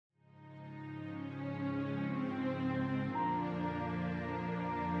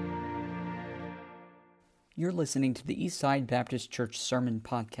You're listening to the Eastside Baptist Church Sermon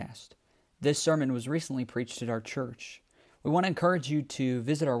Podcast. This sermon was recently preached at our church. We want to encourage you to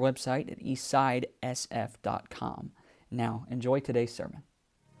visit our website at eastsidesf.com. Now, enjoy today's sermon.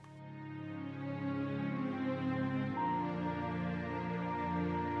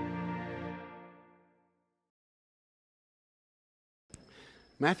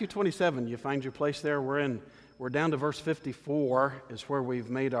 Matthew 27, you find your place there? We're down to verse 54 is where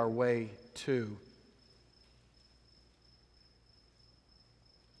we've made our way to.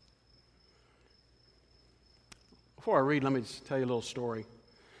 Before I read, let me just tell you a little story.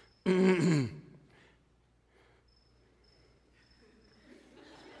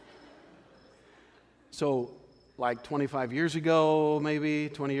 So, like 25 years ago, maybe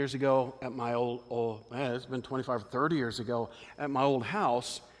 20 years ago, at my it's been 25 or 30 years ago, at my old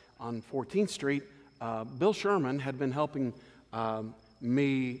house on 14th Street, Bill Sherman had been helping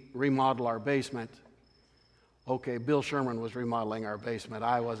me remodel our basement. Okay, Bill Sherman was remodeling our basement.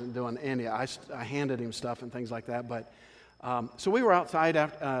 I wasn't doing any. I handed him stuff and things like that. But so we were outside. It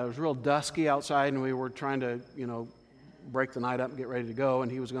was real dusky outside, and we were trying to, break the night up and get ready to go.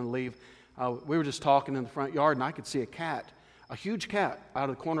 And he was going to leave. We were just talking in the front yard, and I could see a huge cat, out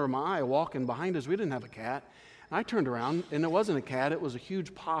of the corner of my eye, walking behind us. We didn't have a cat. And I turned around, and it wasn't a cat. It was a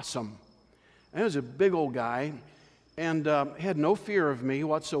huge possum. And it was a big old guy, and he had no fear of me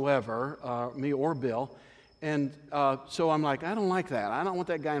whatsoever, me or Bill. And so I'm like, I don't like that. I don't want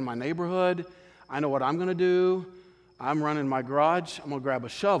that guy in my neighborhood. I know what I'm going to do. I'm running my garage. I'm going to grab a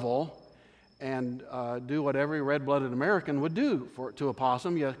shovel and do what every red-blooded American would do to a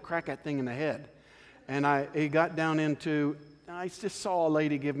possum. You crack that thing in the head. And he got down into, I just saw a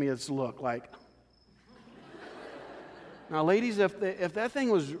lady give me this look like. Now, ladies, if that thing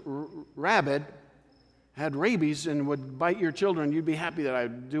was rabid, had rabies, and would bite your children, you'd be happy that I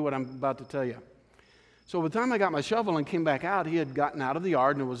do what I'm about to tell you. So by the time I got my shovel and came back out, he had gotten out of the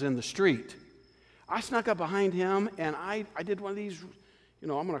yard and was in the street. I snuck up behind him, and I did one of these, I'm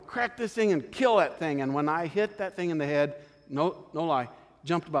going to crack this thing and kill that thing. And when I hit that thing in the head, no lie,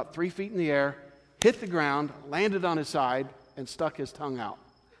 jumped about 3 feet in the air, hit the ground, landed on his side, and stuck his tongue out.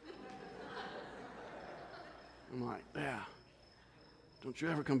 I'm like, yeah, don't you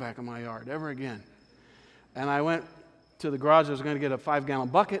ever come back in my yard, ever again. And I went to the garage. I was going to get a 5-gallon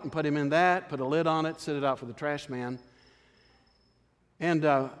bucket and put him in that, put a lid on it, set it out for the trash man. And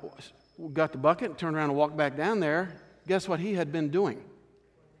got the bucket and turned around and walked back down there. Guess what he had been doing?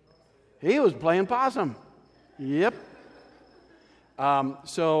 He was playing possum. Yep.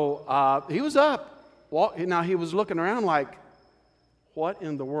 So he was up. Now he was looking around like, what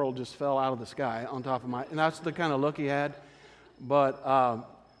in the world just fell out of the sky on top of my... And that's the kind of look he had. But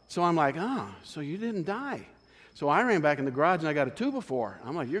so I'm like, so you didn't die. So I ran back in the garage and I got a 2x4.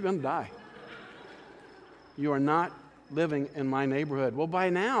 I'm like, you're going to die. You are not living in my neighborhood. Well, by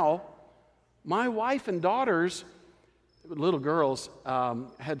now, my wife and daughters, little girls,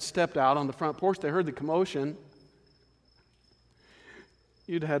 had stepped out on the front porch. They heard the commotion.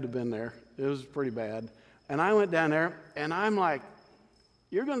 You'd had to have been there. It was pretty bad. And I went down there and I'm like,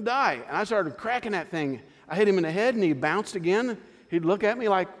 you're going to die. And I started cracking that thing. I hit him in the head and he bounced again. He'd look at me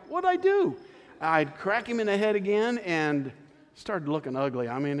like, what'd I do? I'd crack him in the head again and started looking ugly.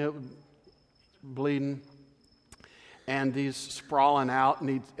 I mean, it was bleeding. And he's sprawling out,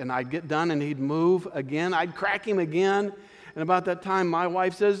 and I'd get done and he'd move again. I'd crack him again. And about that time, my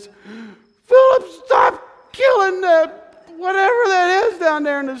wife says, Philip, stop killing whatever that is down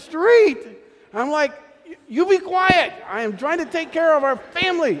there in the street. I'm like, you be quiet. I am trying to take care of our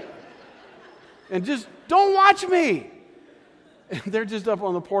family. And just don't watch me. And they're just up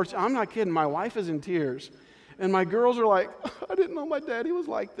on the porch. I'm not kidding. My wife is in tears. And my girls are like, I didn't know my daddy was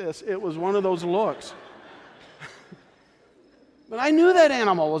like this. It was one of those looks. But I knew that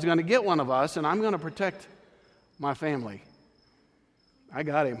animal was going to get one of us, and I'm going to protect my family. I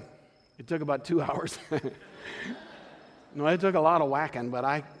got him. It took about 2 hours. No, it took a lot of whacking, but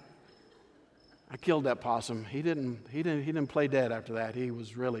I killed that possum. He didn't play dead after that. He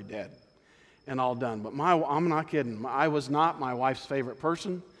was really dead. And all done. But I'm not kidding. I was not my wife's favorite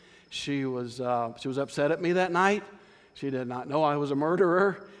person. She was upset at me that night. She did not know I was a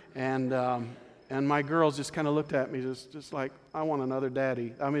murderer. And my girls just kind of looked at me just like, I want another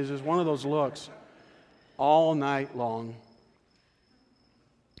daddy. I mean, it's just one of those looks all night long.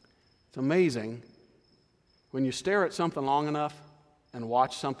 It's amazing when you stare at something long enough and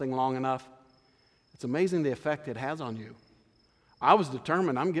watch something long enough. It's amazing the effect it has on you. I was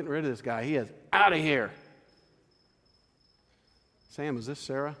determined, I'm getting rid of this guy. He is out of here. Sam, is this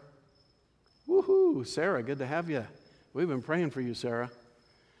Sarah? Woohoo, Sarah, good to have you. We've been praying for you, Sarah.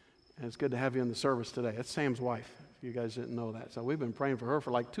 And it's good to have you in the service today. That's Sam's wife, if you guys didn't know that. So we've been praying for her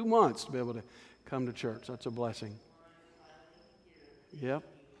for like 2 months to be able to come to church. That's a blessing. Yep.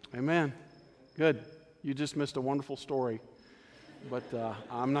 Amen. Good. You just missed a wonderful story. But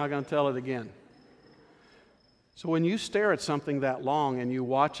I'm not going to tell it again. So when you stare at something that long and you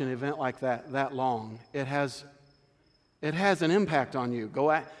watch an event like that long, it has an impact on you.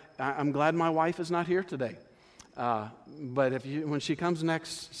 I'm glad my wife is not here today. But when she comes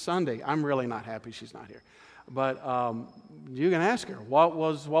next Sunday, I'm really not happy she's not here. But you can ask her, what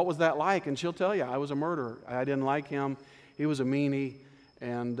was that like? And she'll tell you, I was a murderer. I didn't like him. He was a meanie.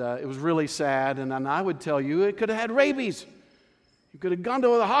 And it was really sad. And I would tell you, it could have had rabies. You could have gone to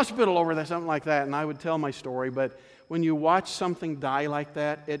the hospital over there, something like that. And I would tell my story. But when you watch something die like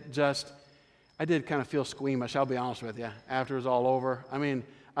that, I did kind of feel squeamish, I'll be honest with you, after it was all over. I mean,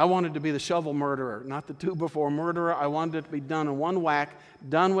 I wanted to be the shovel murderer, not the 2-before murderer. I wanted it to be done in one whack,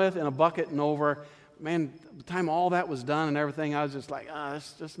 done with in a bucket and over. Man, by the time all that was done and everything, I was just like,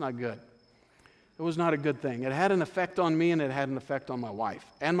 that's just not good. It was not a good thing. It had an effect on me, and it had an effect on my wife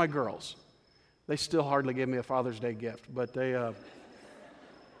and my girls. They still hardly gave me a Father's Day gift, but they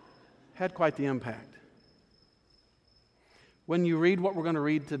had quite the impact. When you read what we're going to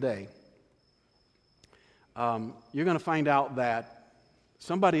read today, you're going to find out that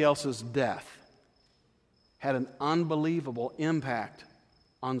somebody else's death had an unbelievable impact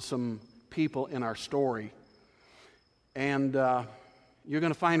on some people in our story. And you're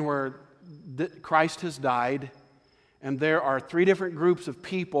going to find where Christ has died, and there are 3 different groups of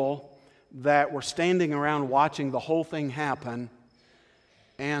people that were standing around watching the whole thing happen.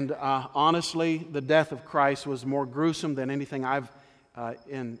 And honestly, the death of Christ was more gruesome than anything I've,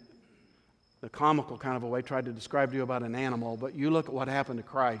 in the comical kind of a way, tried to describe to you about an animal. But you look at what happened to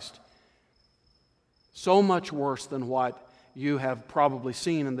Christ. So much worse than what you have probably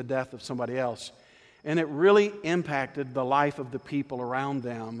seen in the death of somebody else. And it really impacted the life of the people around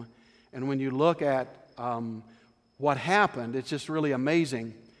them. And when you look at what happened, it's just really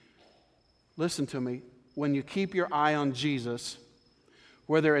amazing. Listen to me. When you keep your eye on Jesus,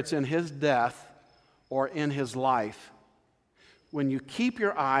 whether it's in His death or in His life, when you keep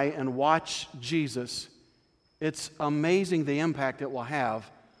your eye and watch Jesus, it's amazing the impact it will have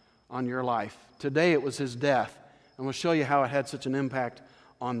on your life. Today it was His death, and we'll show you how it had such an impact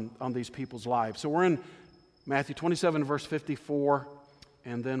on these people's lives. So we're in Matthew 27, verse 54,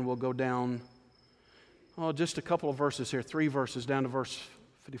 and then we'll go down, just a couple of verses here, 3 verses down to verse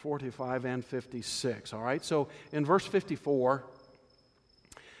 54, 55, and 56. All right, so in verse 54,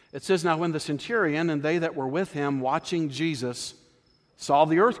 it says, "Now when the centurion and they that were with him watching Jesus saw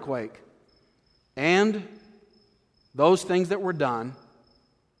the earthquake and those things that were done,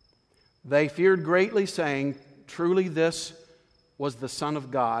 they feared greatly, saying, Truly this was the Son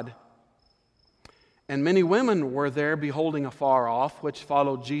of God. And many women were there beholding afar off, which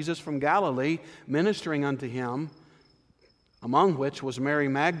followed Jesus from Galilee, ministering unto him, among which was Mary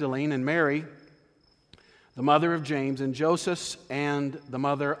Magdalene and Mary, the mother of James and Joseph, and the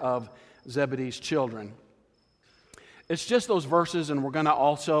mother of Zebedee's children." It's just those verses, and we're going to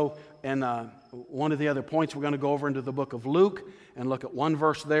also, in one of the other points, we're going to go over into the book of Luke and look at one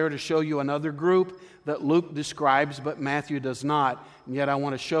verse there to show you another group that Luke describes, but Matthew does not. And yet I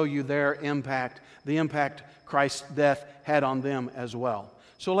want to show you their impact, the impact Christ's death had on them as well.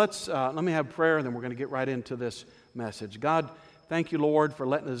 So let me have prayer, and then we're going to get right into this message. God, thank you, Lord, for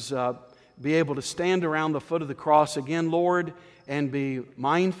letting us be able to stand around the foot of the cross again, Lord, and be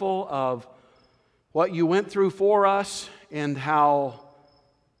mindful of what you went through for us and how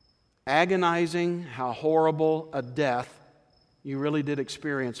agonizing, how horrible a death you really did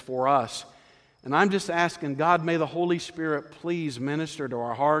experience for us. And I'm just asking, God, may the Holy Spirit please minister to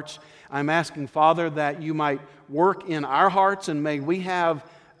our hearts. I'm asking, Father, that you might work in our hearts, and may we have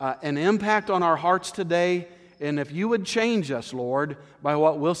an impact on our hearts today. And if you would change us, Lord, by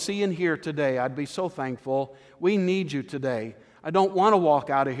what we'll see and hear today, I'd be so thankful. We need you today. I don't want to walk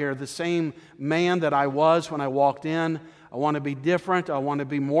out of here the same man that I was when I walked in. I want to be different. I want to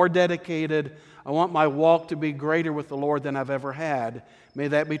be more dedicated. I want my walk to be greater with the Lord than I've ever had. May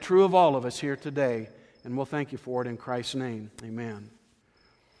that be true of all of us here today. And we'll thank you for it in Christ's name. Amen.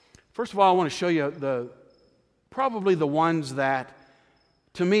 First of all, I want to show you probably the ones that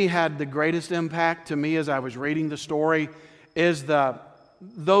to me had the greatest impact to me as I was reading the story is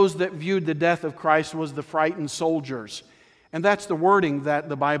those that viewed the death of Christ was the frightened soldiers. And that's the wording that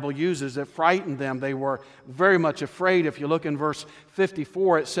the Bible uses. It frightened them. They were very much afraid. If you look in verse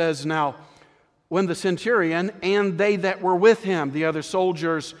 54, it says, "Now, when the centurion and they that were with him," the other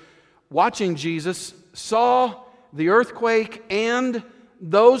soldiers watching Jesus, "saw the earthquake and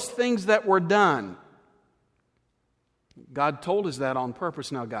those things that were done. God told us that on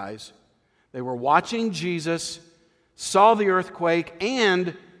purpose now, guys. They were watching Jesus, saw the earthquake,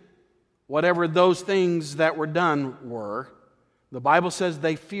 and whatever those things that were done were. The Bible says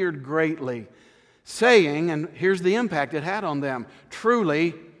they feared greatly, saying, and here's the impact it had on them,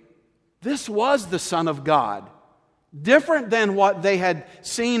 truly, this was the Son of God. Different than what they had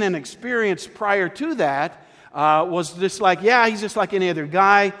seen and experienced prior to that, was just like, yeah, he's just like any other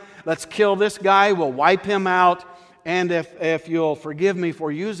guy. Let's kill this guy. We'll wipe him out. And if you'll forgive me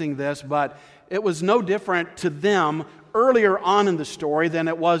for using this, but it was no different to them earlier on in the story than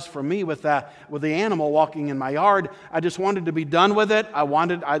it was for me with the animal walking in my yard. I just wanted to be done with it.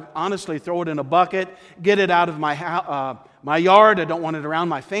 I'd honestly throw it in a bucket, get it out of my yard. I don't want it around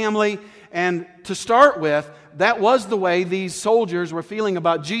my family. And to start with, that was the way these soldiers were feeling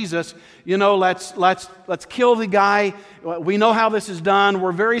about Jesus. You know, let's kill the guy. We know how this is done.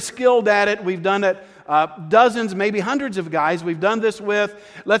 We're very skilled at it. We've done it. Dozens, maybe hundreds of guys we've done this with.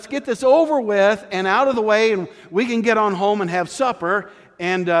 Let's get this over with and out of the way, and we can get on home and have supper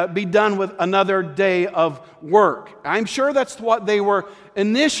and be done with another day of work. I'm sure that's what they were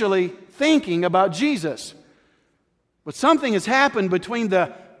initially thinking about Jesus. But something has happened between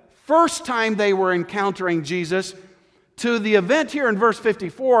the first time they were encountering Jesus to the event here in verse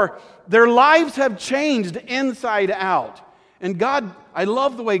 54. Their lives have changed inside out. And God, I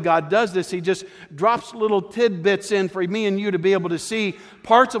love the way God does this. He just drops little tidbits in for me and you to be able to see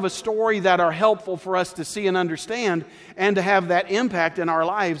parts of a story that are helpful for us to see and understand and to have that impact in our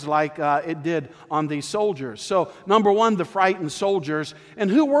lives like it did on these soldiers. So, number one, the frightened soldiers. And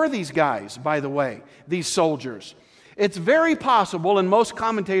who were these guys, by the way, these soldiers? It's very possible, and most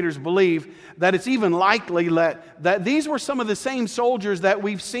commentators believe, that it's even likely that these were some of the same soldiers that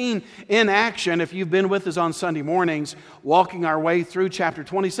we've seen in action, if you've been with us on Sunday mornings, walking our way through chapter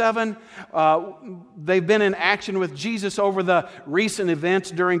 27. They've been in action with Jesus over the recent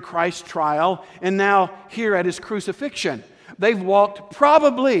events during Christ's trial, and now here at His crucifixion. They've walked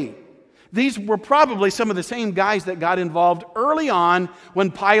These were probably some of the same guys that got involved early on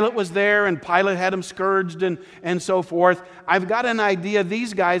when Pilate was there and Pilate had him scourged and so forth. I've got an idea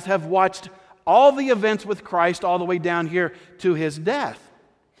these guys have watched all the events with Christ all the way down here to His death.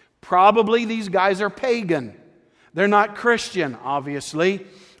 Probably these guys are pagan. They're not Christian, obviously.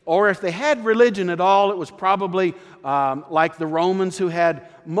 Or if they had religion at all, it was probably like the Romans who had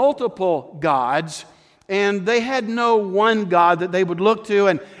multiple gods. And they had no one God that they would look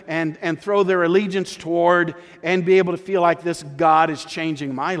to and throw their allegiance toward and be able to feel like this God is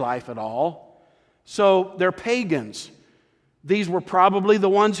changing my life at all. So they're pagans. These were probably the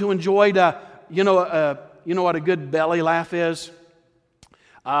ones who enjoyed you know what a good belly laugh is?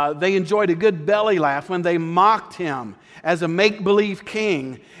 They enjoyed a good belly laugh when they mocked Him as a make-believe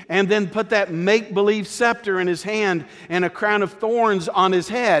king and then put that make-believe scepter in His hand and a crown of thorns on His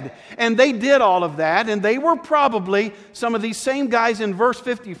head. And they did all of that, and they were probably, some of these same guys in verse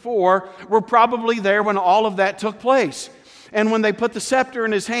 54 were probably there when all of that took place. And when they put the scepter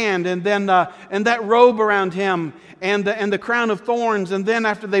in His hand and then and that robe around Him and the crown of thorns, and then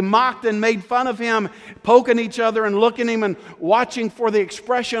after they mocked and made fun of Him, poking each other and looking at Him and watching for the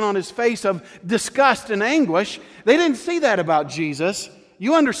expression on His face of disgust and anguish, they didn't see that about Jesus.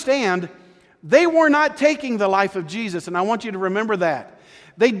 You understand, they were not taking the life of Jesus, and I want you to remember that.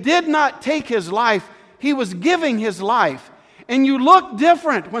 They did not take His life. He was giving His life. And you look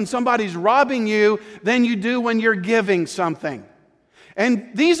different when somebody's robbing you than you do when you're giving something. And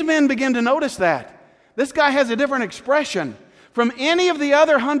these men begin to notice that. This guy has a different expression from any of the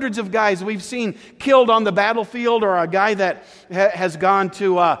other hundreds of guys we've seen killed on the battlefield, or a guy that has gone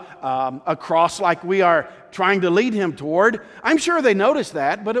to a cross like we are trying to lead him toward. I'm sure they noticed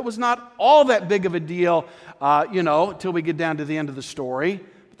that, but it was not all that big of a deal, till we get down to the end of the story.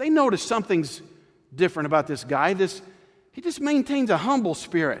 But they noticed something's different about this guy. He just maintains a humble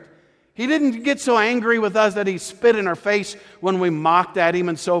spirit. He didn't get so angry with us that he spit in our face when we mocked at him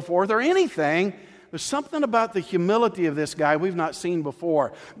and so forth, or anything. There's something about the humility of this guy we've not seen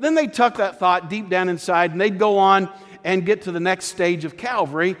before. Then they tuck that thought deep down inside, and they'd go on and get to the next stage of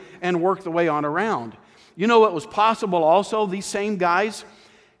Calvary and work the way on around. You know, it was possible also, these same guys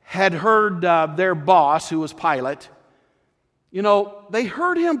had heard their boss, who was Pilate, they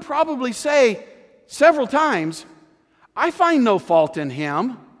heard him probably say several times, "I find no fault in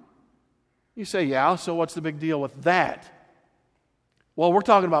him." You say, yeah, so what's the big deal with that? Well, we're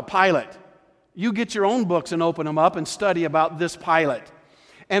talking about Pilate. You get your own books and open them up and study about this Pilate.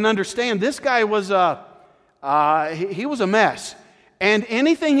 And understand, this guy was he was a mess. And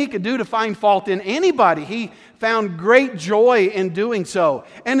anything he could do to find fault in anybody, he found great joy in doing so.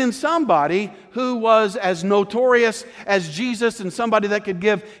 And in somebody who was as notorious as Jesus and somebody that could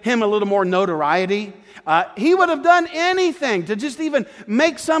give him a little more notoriety, he would have done anything to just even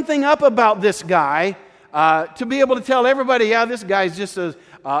make something up about this guy, to be able to tell everybody, yeah, this guy's just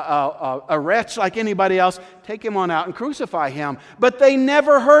a wretch like anybody else. Take him on out and crucify him. But they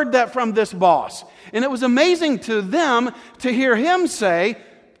never heard that from this boss. And it was amazing to them to hear him say,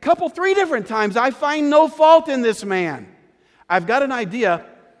 three different times, I find no fault in this man. I've got an idea.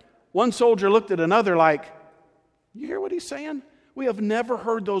 One soldier looked at another like, you hear what he's saying? We have never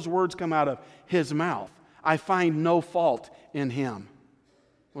heard those words come out of his mouth. I find no fault in him.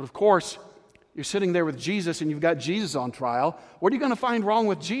 Well, of course, you're sitting there with Jesus and you've got Jesus on trial. What are you going to find wrong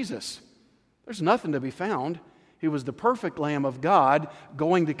with Jesus? There's nothing to be found. He was the perfect Lamb of God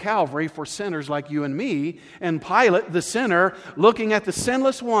going to Calvary for sinners like you and me. And Pilate, the sinner, looking at the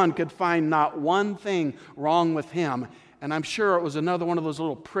sinless one, could find not one thing wrong with him. And I'm sure it was another one of those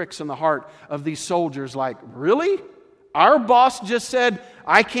little pricks in the heart of these soldiers like, really? Our boss just said,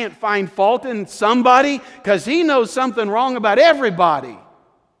 I can't find fault in somebody because he knows something wrong about everybody.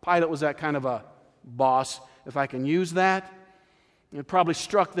 Pilate was that kind of a boss, if I can use that. It probably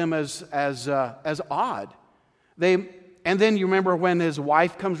struck them as odd. And then you remember when his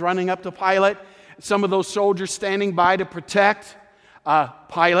wife comes running up to Pilate, some of those soldiers standing by to protect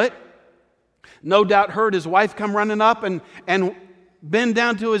Pilate, no doubt heard his wife come running up and bend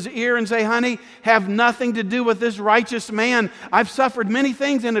down to his ear and say, honey, have nothing to do with this righteous man. I've suffered many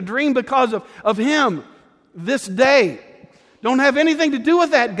things in a dream because of him this day. Don't have anything to do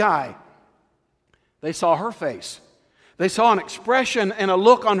with that guy. They saw her face. They saw an expression and a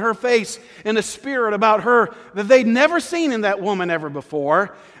look on her face and a spirit about her that they'd never seen in that woman ever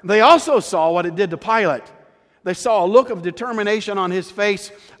before. They also saw what it did to Pilate. They saw a look of determination on his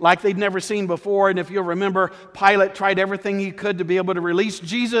face like they'd never seen before. And if you'll remember, Pilate tried everything he could to be able to release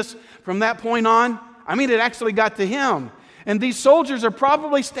Jesus from that point on. I mean, it actually got to him. And these soldiers are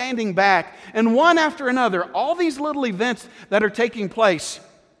probably standing back. And one after another, all these little events that are taking place,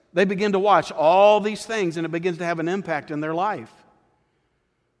 they begin to watch all these things, and it begins to have an impact in their life.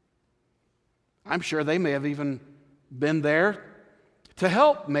 I'm sure they may have even been there to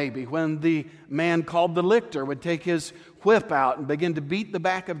help, maybe, when the man called the lictor would take his whip out and begin to beat the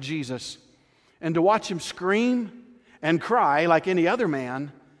back of Jesus, and to watch him scream and cry like any other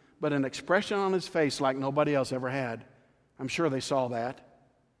man, but an expression on his face like nobody else ever had. I'm sure they saw that.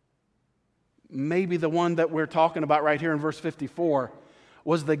 Maybe the one that we're talking about right here in verse 54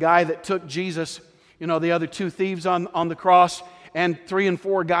 was the guy that took Jesus, the other two thieves on the cross, and 3 and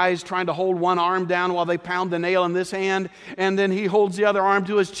 4 guys trying to hold one arm down while they pound the nail in this hand, and then he holds the other arm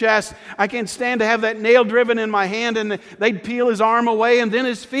to his chest. I can't stand to have that nail driven in my hand, and they'd peel his arm away, and then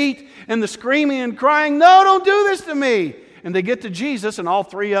his feet, and the screaming and crying, no, don't do this to me. And they get to Jesus, and all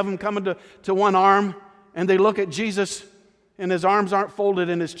 3 of them coming to one arm, and they look at Jesus, and his arms aren't folded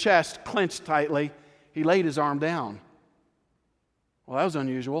in his chest, clenched tightly. He laid his arm down. Well, that was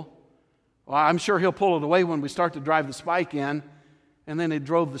unusual. Well, I'm sure he'll pull it away when we start to drive the spike in. And then he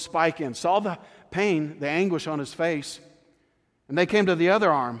drove the spike in. Saw the pain, the anguish on his face. And they came to the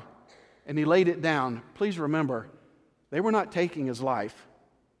other arm, and he laid it down. Please remember, they were not taking his life.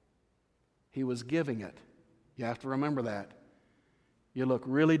 He was giving it. You have to remember that. You look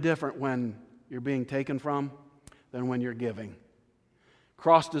really different when you're being taken from than when you're giving.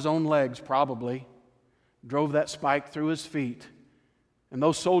 Crossed his own legs, probably. Drove that spike through his feet. And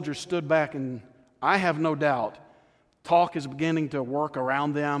those soldiers stood back, and I have no doubt talk is beginning to work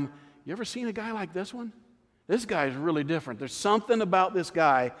around them. You ever seen a guy like this one? This guy is really different. There's something about this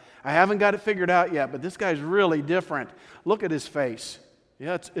guy. I haven't got it figured out yet, but this guy's really different. Look at his face.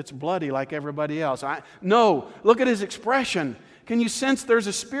 Yeah, it's bloody like everybody else. No, look at his expression. Can you sense there's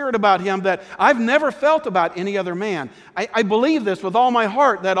a spirit about him that I've never felt about any other man? I believe this with all my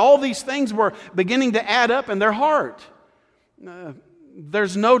heart, that all these things were beginning to add up in their heart.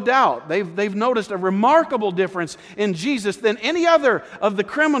 There's no doubt they've noticed a remarkable difference in Jesus than any other of the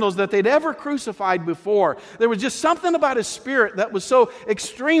criminals that they'd ever crucified before. There was just something about his spirit that was so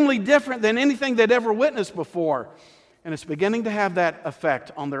extremely different than anything they'd ever witnessed before. And it's beginning to have that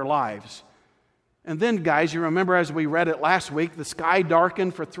effect on their lives. And then, guys, you remember as we read it last week, the sky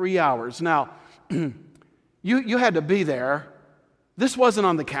darkened for 3 hours. Now, you had to be there. This wasn't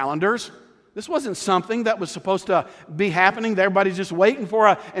on the calendars. This wasn't something that was supposed to be happening. Everybody's just waiting for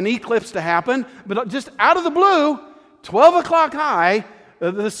an eclipse to happen. But just out of the blue, 12 o'clock high,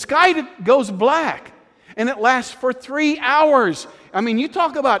 the sky goes black. And it lasts for 3 hours. I mean, you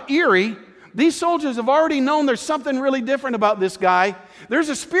talk about eerie. These soldiers have already known there's something really different about this guy. There's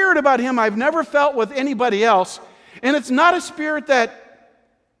a spirit about him I've never felt with anybody else. And it's not a spirit that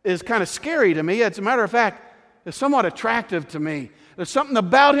is kind of scary to me. As a matter of fact, it's somewhat attractive to me. There's something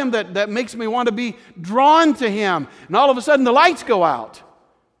about him that makes me want to be drawn to him. And all of a sudden the lights go out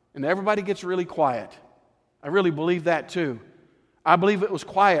and everybody gets really quiet. I really believe that too. I believe it was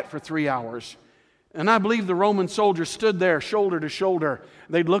quiet for 3 hours. And I believe the Roman soldiers stood there shoulder to shoulder.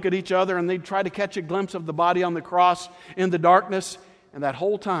 They'd look at each other and they'd try to catch a glimpse of the body on the cross in the darkness. And that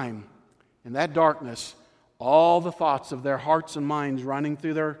whole time, in that darkness, all the thoughts of their hearts and minds running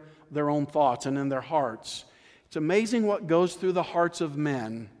through their own thoughts and in their hearts. It's amazing what goes through the hearts of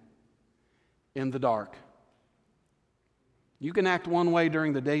men in the dark. You can act one way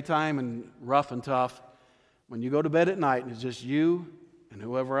during the daytime and rough and tough. When you go to bed at night and it's just you and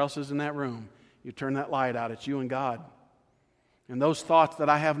whoever else is in that room, you turn that light out. It's you and God. And those thoughts that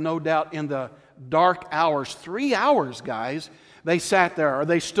I have no doubt in the dark hours, 3 hours, guys, they sat there or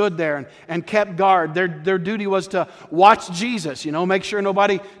they stood there and kept guard. Their duty was to watch Jesus, make sure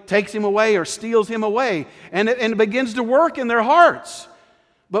nobody takes him away or steals him away. And it begins to work in their hearts.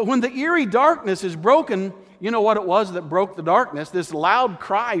 But when the eerie darkness is broken, you know what it was that broke the darkness? This loud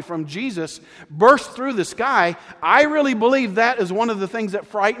cry from Jesus burst through the sky. I really believe that is one of the things that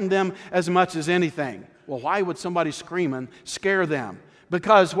frightened them as much as anything. Well, why would somebody screaming scare them?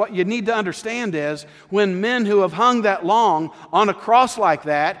 Because what you need to understand is when men who have hung that long on a cross like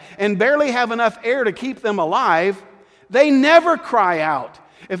that and barely have enough air to keep them alive, they never cry out.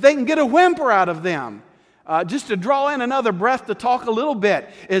 If they can get a whimper out of them, just to draw in another breath to talk a little bit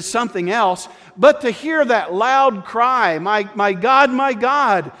is something else. But to hear that loud cry, my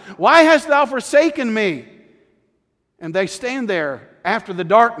God, why hast thou forsaken me? And they stand there after the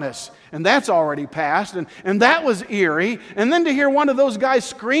darkness, and that's already passed, and that was eerie. And then to hear one of those guys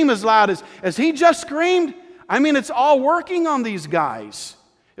scream as loud as he just screamed, I mean, it's all working on these guys.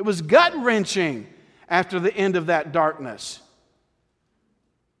 It was gut-wrenching after the end of that darkness.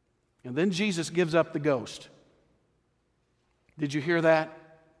 And then Jesus gives up the ghost. Did you hear that?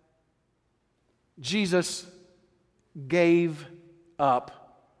 Jesus gave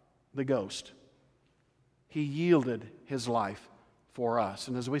up the ghost. He yielded his life for us.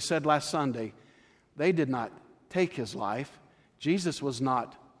 And as we said last Sunday, they did not take his life. Jesus was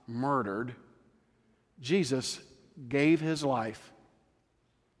not murdered. Jesus gave his life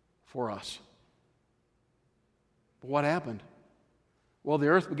for us. But what happened? Well, the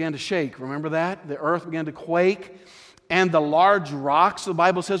earth began to shake. Remember that? The earth began to quake. And the large rocks, the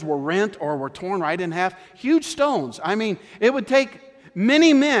Bible says, were rent or were torn right in half. Huge stones. I mean, it would take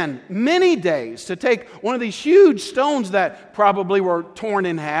many men, many days to take one of these huge stones that probably were torn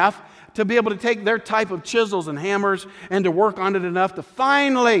in half to be able to take their type of chisels and hammers and to work on it enough to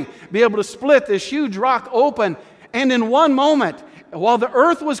finally be able to split this huge rock open. And in one moment, while the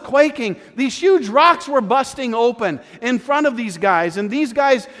earth was quaking, these huge rocks were busting open in front of these guys. And these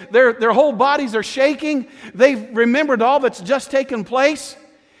guys, their whole bodies are shaking. They've remembered all that's just taken place.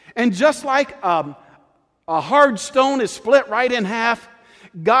 And just like a hard stone is split right in half,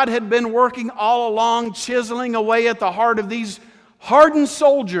 God had been working all along, chiseling away at the heart of these hardened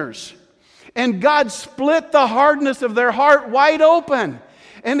soldiers. And God split the hardness of their heart wide open.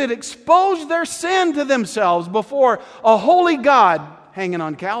 And it exposed their sin to themselves before a holy God hanging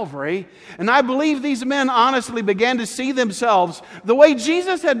on Calvary. And I believe these men honestly began to see themselves the way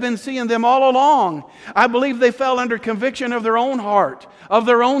Jesus had been seeing them all along. I believe they fell under conviction of their own heart, of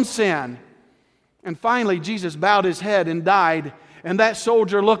their own sin. And finally, Jesus bowed his head and died. And that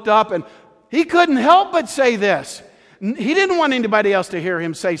soldier looked up and he couldn't help but say this. He didn't want anybody else to hear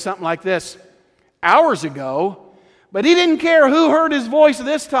him say something like this hours ago. But he didn't care who heard his voice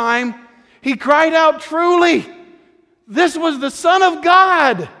this time. He cried out, "Truly, this was the Son of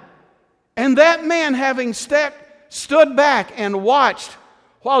God." And that man, having stood back and watched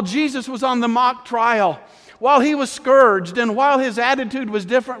while Jesus was on the mock trial, while he was scourged, and while his attitude was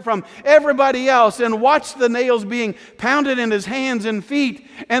different from everybody else, and watched the nails being pounded in his hands and feet,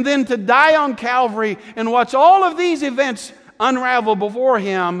 and then to die on Calvary, and watch all of these events unravel before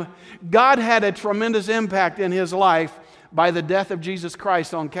him, God had a tremendous impact in his life by the death of Jesus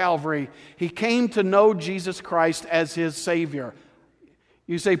Christ on Calvary. He came to know Jesus Christ as his Savior.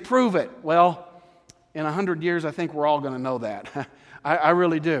 You say, prove it. Well, in 100 years, I think we're all going to know that. I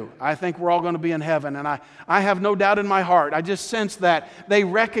really do. I think we're all going to be in heaven, and I have no doubt in my heart. I just sense that they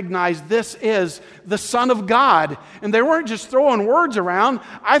recognize this is the Son of God, and they weren't just throwing words around.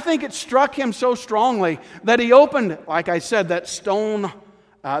 I think it struck him so strongly that he opened, like I said, that stone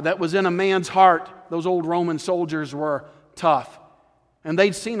that was in a man's heart. Those old Roman soldiers were tough. And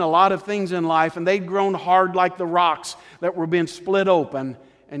they'd seen a lot of things in life, and they'd grown hard like the rocks that were being split open.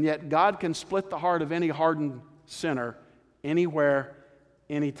 And yet God can split the heart of any hardened sinner anywhere,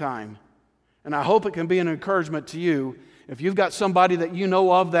 anytime. And I hope it can be an encouragement to you. If you've got somebody that you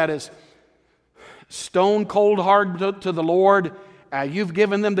know of that is stone cold hard to the Lord, you've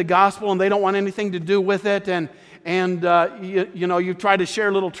given them the gospel and they don't want anything to do with it, and you try to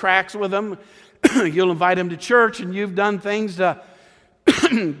share little tracts with them. You'll invite them to church, and you've done things to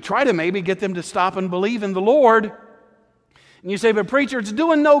try to maybe get them to stop and believe in the Lord. And you say, but preacher, it's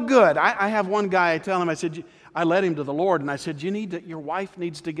doing no good. I have one guy, I tell him, I led him to the Lord, and I said, your wife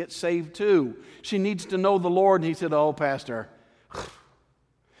needs to get saved too. She needs to know the Lord. And he said, oh, Pastor.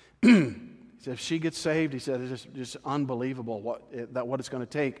 He said, if she gets saved, he said, it's just unbelievable what it's going to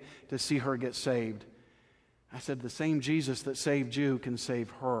take to see her get saved. I said, the same Jesus that saved you can save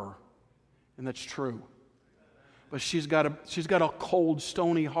her. And that's true. But she's got a cold,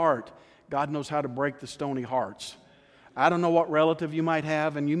 stony heart. God knows how to break the stony hearts. I don't know what relative you might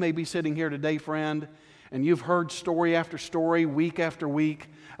have, and you may be sitting here today, friend, and you've heard story after story, week after week,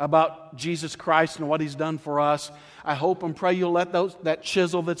 about Jesus Christ and what He's done for us. I hope and pray you'll let that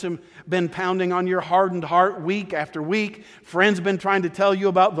chisel that's been pounding on your hardened heart week after week. Friends been trying to tell you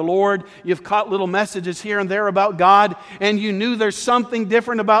about the Lord. You've caught little messages here and there about God, and you knew there's something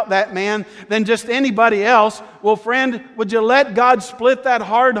different about that man than just anybody else. Well, friend, would you let God split that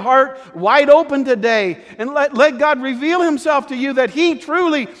hard heart wide open today and let God reveal Himself to you that He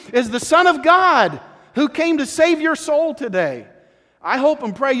truly is the Son of God who came to save your soul today. I hope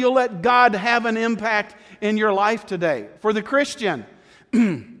and pray you'll let God have an impact in your life today. For the Christian,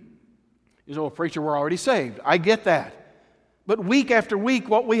 you say, well, preacher, we're already saved. I get that. But week after week,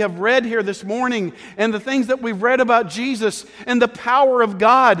 what we have read here this morning and the things that we've read about Jesus and the power of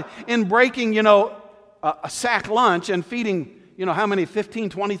God in breaking, a sack lunch and feeding, how many, 15,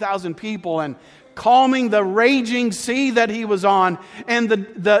 20,000 people, and calming the raging sea that he was on, and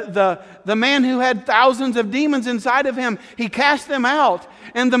the man who had thousands of demons inside of him, he cast them out.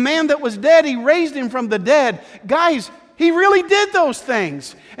 And the man that was dead, he raised him from the dead. Guys, he really did those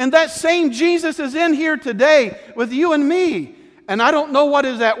things. And that same Jesus is in here today with you and me. And I don't know what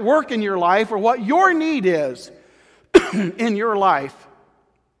is at work in your life or what your need is in your life.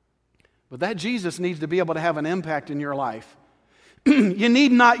 But that Jesus needs to be able to have an impact in your life. You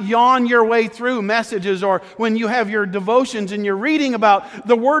need not yawn your way through messages, or when you have your devotions and you're reading about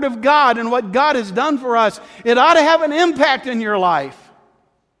the Word of God and what God has done for us. It ought to have an impact in your life.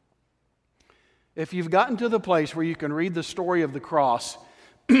 If you've gotten to the place where you can read the story of the cross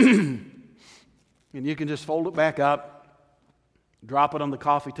and you can just fold it back up, drop it on the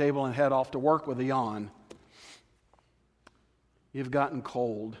coffee table, and head off to work with a yawn, you've gotten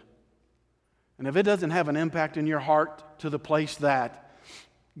cold. And if it doesn't have an impact in your heart to the place that,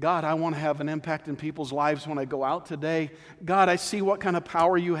 God, I want to have an impact in people's lives when I go out today. God, I see what kind of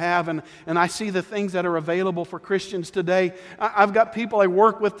power you have, and I see the things that are available for Christians today. I've got people I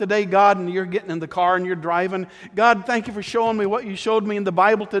work with today, God, and you're getting in the car and you're driving. God, thank you for showing me what you showed me in the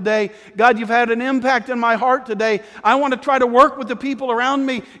Bible today. God, you've had an impact in my heart today. I want to try to work with the people around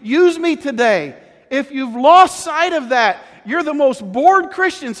me. Use me today. If you've lost sight of that, you're the most bored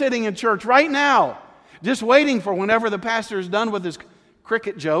Christian sitting in church right now, just waiting for whenever the pastor is done with his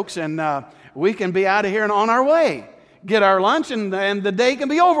cricket jokes and we can be out of here and on our way. Get our lunch and the day can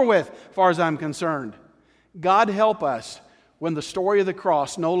be over with, as far as I'm concerned. God help us when the story of the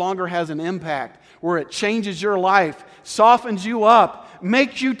cross no longer has an impact, where it changes your life, softens you up,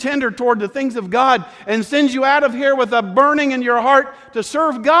 makes you tender toward the things of God, and sends you out of here with a burning in your heart to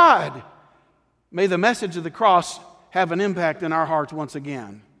serve God. May the message of the cross have an impact in our hearts once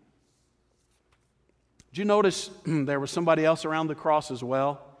again. Did you notice there was somebody else around the cross as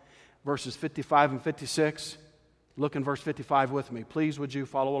well? Verses 55 and 56. Look in verse 55 with me. Please, would you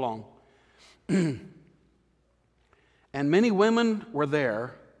follow along? And many women were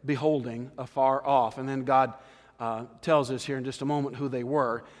there, beholding afar off. And then God tells us here in just a moment who they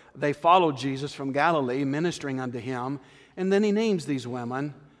were. They followed Jesus from Galilee, ministering unto Him. And then He names these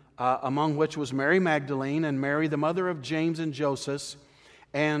women, among which was Mary Magdalene, and Mary, the mother of James and Joseph,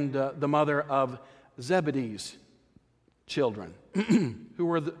 and the mother of Zebedee's children. Who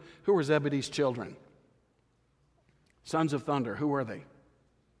were Zebedee's children? Sons of thunder. Who were they?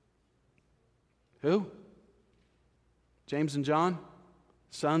 Who? James and John?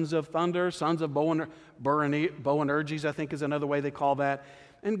 Sons of thunder, sons of Boanerges, I think is another way they call that.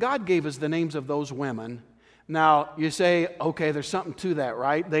 And God gave us the names of those women. Now, you say, okay, there's something to that,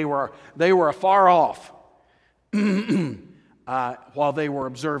 right? They were afar off while they were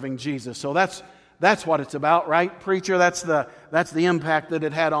observing Jesus. So that's That's what it's about, right, preacher? That's the impact that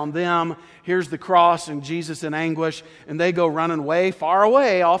it had on them. Here's the cross and Jesus in anguish, and they go running way far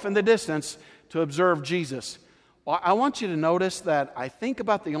away off in the distance to observe Jesus. Well, I want you to notice that I think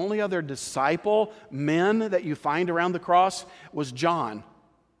about the only other disciple, men, that you find around the cross was John.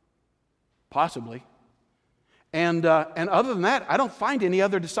 Possibly. And other than that, I don't find any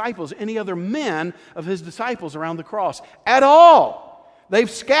other disciples, any other men of his disciples around the cross at all. They've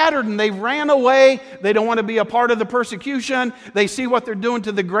scattered and they've ran away. They don't want to be a part of the persecution. They see what they're doing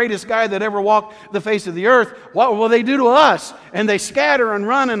to the greatest guy that ever walked the face of the earth. What will they do to us? And they scatter and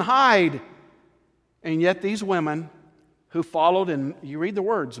run and hide. And yet these women who followed, and you read the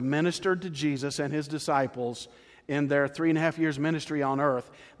words, ministered to Jesus and his disciples in their 3.5 years ministry on earth.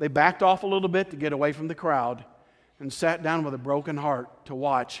 They backed off a little bit to get away from the crowd and sat down with a broken heart to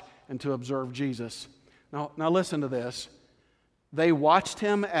watch and to observe Jesus. Now listen to this. They watched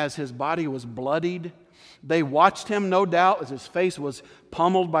him as his body was bloodied. They watched him, no doubt, as his face was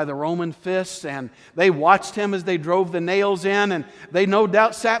pummeled by the Roman fists. And they watched him as they drove the nails in. And they no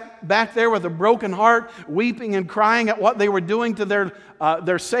doubt sat back there with a broken heart, weeping and crying at what they were doing to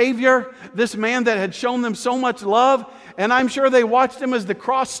their Savior, this man that had shown them so much love. And I'm sure they watched him as the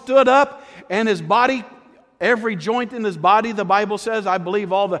cross stood up and his body, every joint in his body, the Bible says, I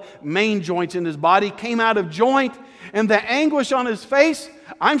believe all the main joints in his body came out of joint. And the anguish on his face,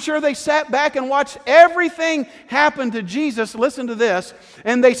 I'm sure they sat back and watched everything happen to Jesus. Listen to this.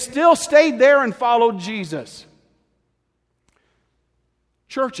 And they still stayed there and followed Jesus.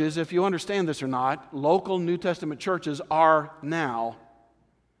 Churches, if you understand this or not, local New Testament churches are now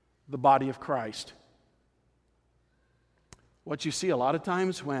the body of Christ. What you see a lot of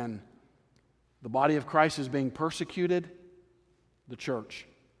times when the body of Christ is being persecuted, the church.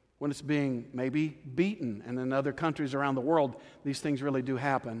 When it's being maybe beaten, and in other countries around the world, these things really do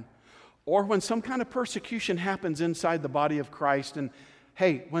happen. Or when some kind of persecution happens inside the body of Christ, and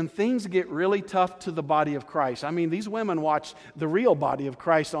hey, when things get really tough to the body of Christ. I mean, these women watched the real body of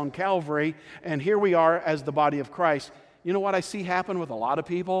Christ on Calvary, and here we are as the body of Christ. You know what I see happen with a lot of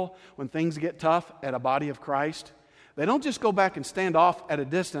people when things get tough at a body of Christ? They don't just go back and stand off at a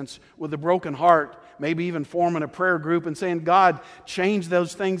distance with a broken heart, maybe even forming a prayer group and saying, God, change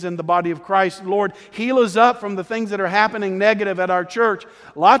those things in the body of Christ. Lord, heal us up from the things that are happening negative at our church.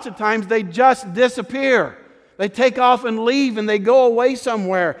 Lots of times they just disappear. They take off and leave and they go away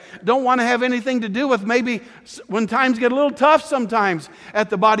somewhere. Don't want to have anything to do with maybe when times get a little tough sometimes at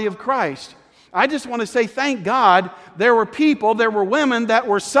the body of Christ. I just want to say thank God there were people, there were women that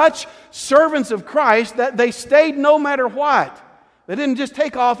were such servants of Christ that they stayed no matter what. They didn't just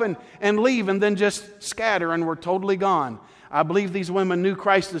take off and leave and then just scatter and were totally gone. I believe these women knew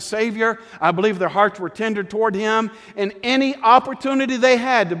Christ as Savior. I believe their hearts were tender toward Him. And any opportunity they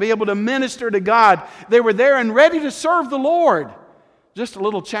had to be able to minister to God, they were there and ready to serve the Lord. Just a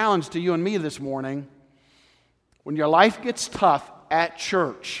little challenge to you and me this morning. When your life gets tough at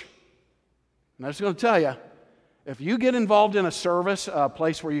church, and I'm just going to tell you, if you get involved in a service, a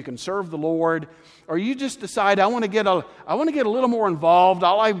place where you can serve the Lord, or you just decide, I want to get a little more involved.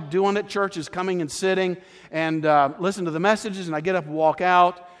 All I'm doing at church is coming and sitting and listen to the messages, and I get up and walk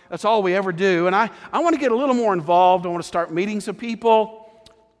out. That's all we ever do. And I want to get a little more involved. I want to start meeting some people.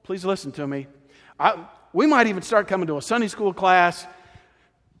 Please listen to me. We might even start coming to a Sunday school class.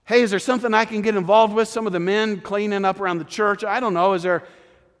 Hey, is there something I can get involved with? Some of the men cleaning up around the church. I don't know. Is there,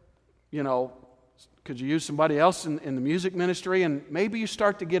 could you use somebody else in the music ministry? And maybe you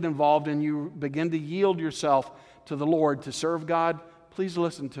start to get involved and you begin to yield yourself to the Lord to serve God. Please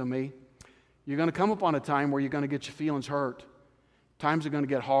listen to me. You're going to come upon a time where you're going to get your feelings hurt. Times are going to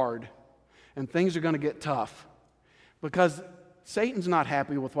get hard. And things are going to get tough. Because Satan's not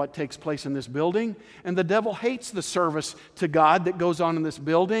happy with what takes place in this building. And the devil hates the service to God that goes on in this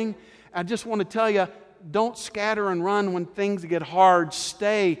building. I just want to tell you, don't scatter and run when things get hard.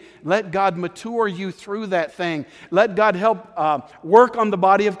 Stay. Let God mature you through that thing. Let God help work on the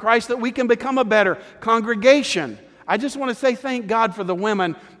body of Christ that we can become a better congregation. I just want to say thank God for the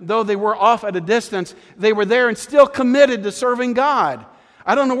women. Though they were off at a distance, they were there and still committed to serving God.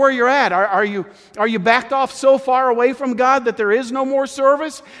 I don't know where you're at. Are you backed off so far away from God that there is no more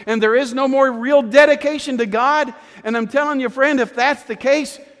service and there is no more real dedication to God? And I'm telling you, friend, if that's the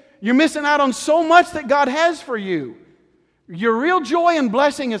case, you're missing out on so much that God has for you. Your real joy and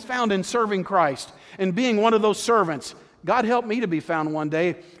blessing is found in serving Christ and being one of those servants. God help me to be found one day.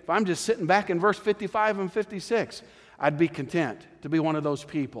 If I'm just sitting back in verse 55 and 56, I'd be content to be one of those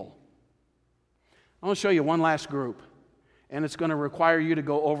people. I want to show you one last group, and it's going to require you to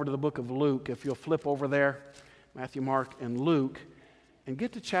go over to the book of Luke. If you'll flip over there, Matthew, Mark, and Luke. And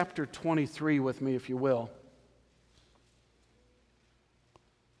get to chapter 23 with me, if you will.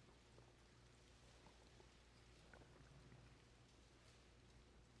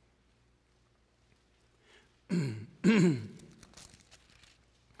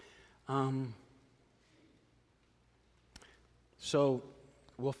 So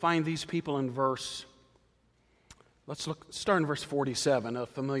we'll find these people in let's start in verse 47, a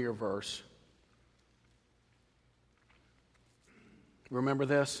familiar verse. Remember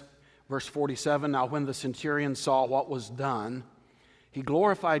this? Verse 47, now when the centurion saw what was done, he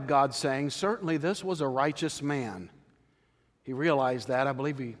glorified God, saying, certainly this was a righteous man. He realized that. I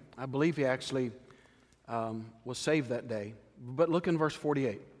believe he actually was saved that day. But look in verse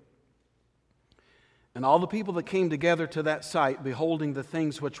 48. And all the people that came together to that sight, beholding the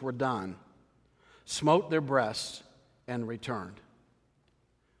things which were done, smote their breasts and returned.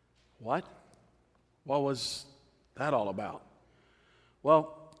 What? What was that all about?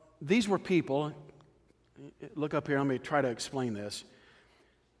 Well, these were people, look up here, let me try to explain this.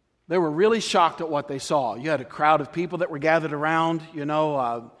 They were really shocked at what they saw. You had a crowd of people that were gathered around,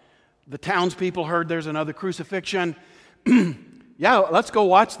 the townspeople heard there's another crucifixion. Yeah, let's go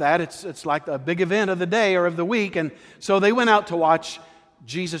watch that. It's like a big event of the day or of the week. And so they went out to watch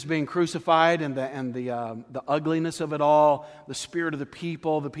Jesus being crucified and the ugliness of it all, the spirit of the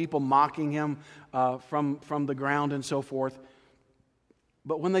people mocking him from the ground and so forth.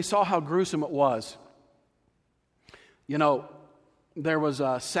 But when they saw how gruesome it was, there was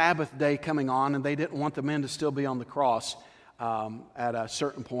a Sabbath day coming on, and they didn't want the men to still be on the cross at a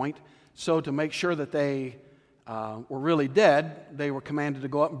certain point. So to make sure that they were really dead, they were commanded to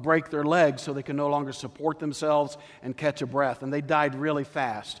go up and break their legs so they could no longer support themselves and catch a breath. And they died really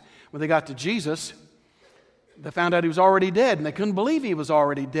fast. When they got to Jesus, they found out he was already dead, and they couldn't believe he was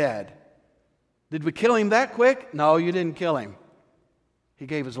already dead. Did we kill him that quick? No, you didn't kill him. He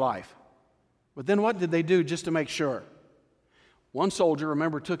gave his life. But then what did they do just to make sure? One soldier,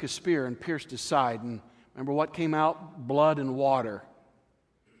 remember, took his spear and pierced his side. And remember what came out? Blood and water.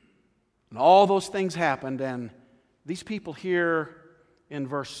 And all those things happened. And these people here in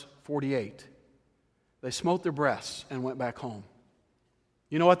verse 48, they smote their breasts and went back home.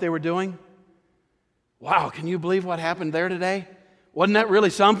 You know what they were doing? Wow, can you believe what happened there today? Wasn't that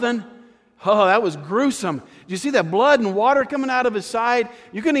really something? Oh, that was gruesome. Did you see that blood and water coming out of his side?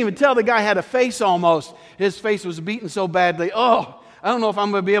 You couldn't even tell the guy had a face almost. His face was beaten so badly. Oh, I don't know if I'm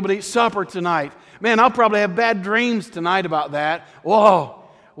going to be able to eat supper tonight. Man, I'll probably have bad dreams tonight about that. Whoa,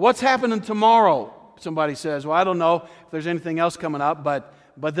 what's happening tomorrow? Somebody says, well, I don't know if there's anything else coming up, but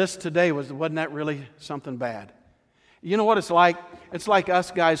this today, wasn't that really something bad? You know what it's like? It's like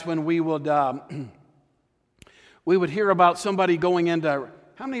us guys when we would hear about somebody going into...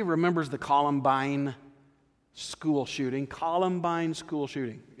 How many remembers the Columbine school shooting? Columbine school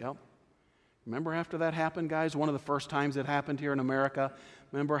shooting. Yep. Remember after that happened, guys? One of the first times it happened here in America.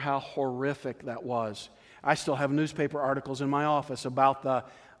 Remember how horrific that was. I still have newspaper articles in my office about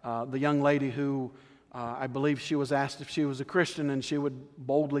the young lady who I believe she was asked if she was a Christian, and she would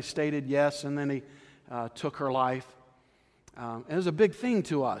boldly stated yes, and then he took her life. It was a big thing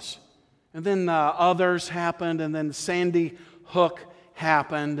to us. And then others happened, and then Sandy Hook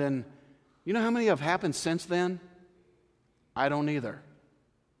happened, and you know how many have happened since then? I don't either.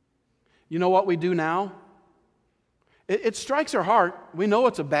 You know what we do now? It strikes our heart. We know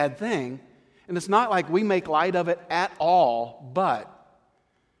it's a bad thing, and it's not like we make light of it at all, but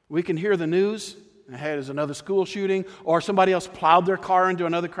we can hear the news, and hey, there's another school shooting, or somebody else plowed their car into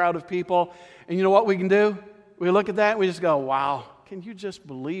another crowd of people, and you know what we can do? We look at that and we just go, wow, can you just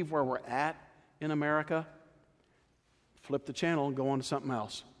believe where we're at in America? Flip the channel and go on to something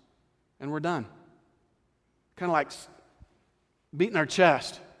else. And we're done. Kind of like beating our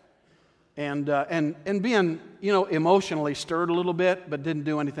chest and being, emotionally stirred a little bit, but didn't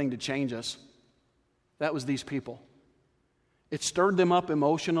do anything to change us. That was these people. It stirred them up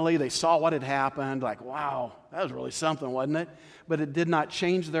emotionally. They saw what had happened, like, wow, that was really something, wasn't it? But it did not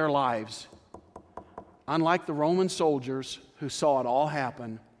change their lives. Unlike the Roman soldiers who saw it all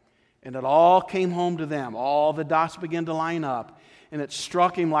happen, and it all came home to them. All the dots began to line up, and it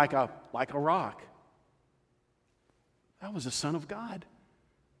struck him like a rock. That was the Son of God.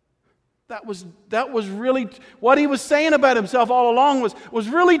 That was really what he was saying about himself all along was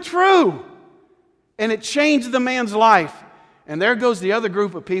really true. And it changed the man's life. And there goes the other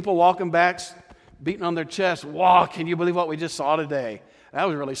group of people walking back, beating on their chest. Wow, can you believe what we just saw today? That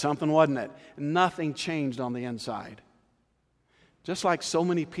was really something, wasn't it? Nothing changed on the inside. Just like so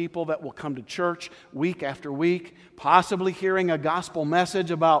many people that will come to church week after week, possibly hearing a gospel message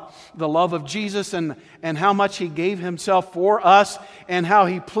about the love of Jesus and how much He gave Himself for us and how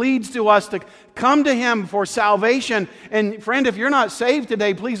He pleads to us to come to Him for salvation. And friend, if you're not saved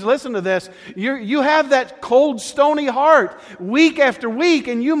today, please listen to this. You have that cold, stony heart week after week,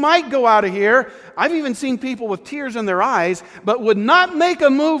 and you might go out of here. I've even seen people with tears in their eyes, but would not make a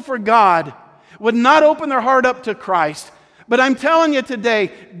move for God, would not open their heart up to Christ. But I'm telling you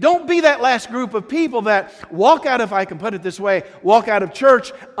today, don't be that last group of people that walk out, if I can put it this way, walk out of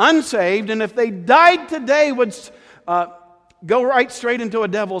church unsaved, and if they died today would go right straight into a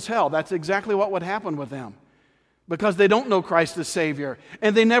devil's hell. That's exactly what would happen with them, because they don't know Christ as Savior,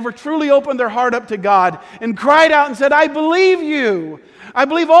 and they never truly opened their heart up to God and cried out and said, I believe you. I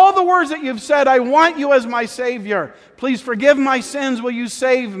believe all the words that you've said. I want you as my Savior. Please forgive my sins. Will you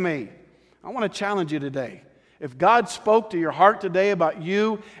save me? I want to challenge you today. If God spoke to your heart today about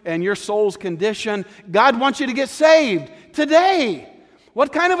you and your soul's condition, God wants you to get saved today.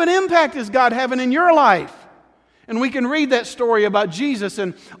 What kind of an impact is God having in your life? And we can read that story about Jesus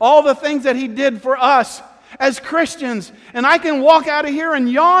and all the things that He did for us as Christians. And I can walk out of here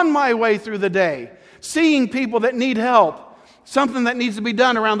and yawn my way through the day, seeing people that need help, something that needs to be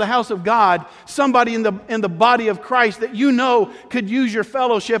done around the house of God, somebody in the body of Christ that you know could use your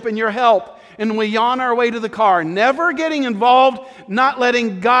fellowship and your help. And we yawn our way to the car, never getting involved, not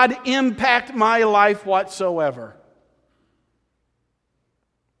letting God impact my life whatsoever.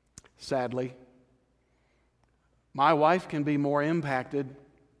 Sadly, my wife can be more impacted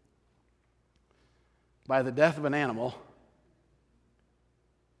by the death of an animal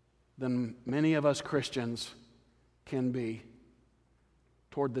than many of us Christians can be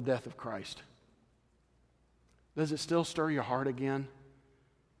toward the death of Christ. Does it still stir your heart again?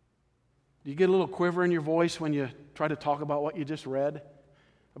 Do you get a little quiver in your voice when you try to talk about what you just read,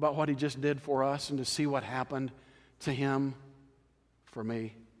 about what He just did for us, and to see what happened to Him for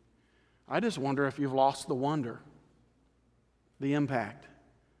me? I just wonder if you've lost the wonder, the impact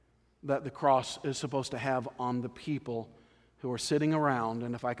that the cross is supposed to have on the people who are sitting around,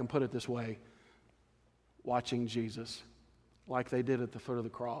 and if I can put it this way, watching Jesus like they did at the foot of the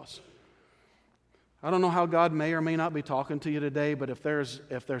cross. I don't know how God may or may not be talking to you today, but if there's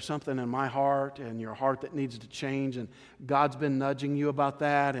something in my heart and your heart that needs to change, and God's been nudging you about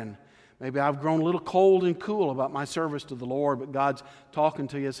that, and maybe I've grown a little cold and cool about my service to the Lord, but God's talking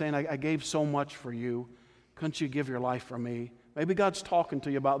to you saying, I gave so much for you. Couldn't you give your life for me? Maybe God's talking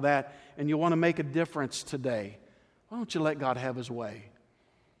to you about that, and you want to make a difference today. Why don't you let God have His way?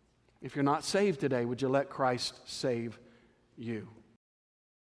 If you're not saved today, would you let Christ save you?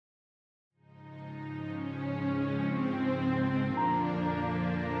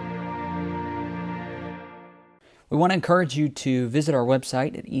 We want to encourage you to visit our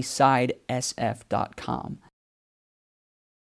website at eastsidesf.com.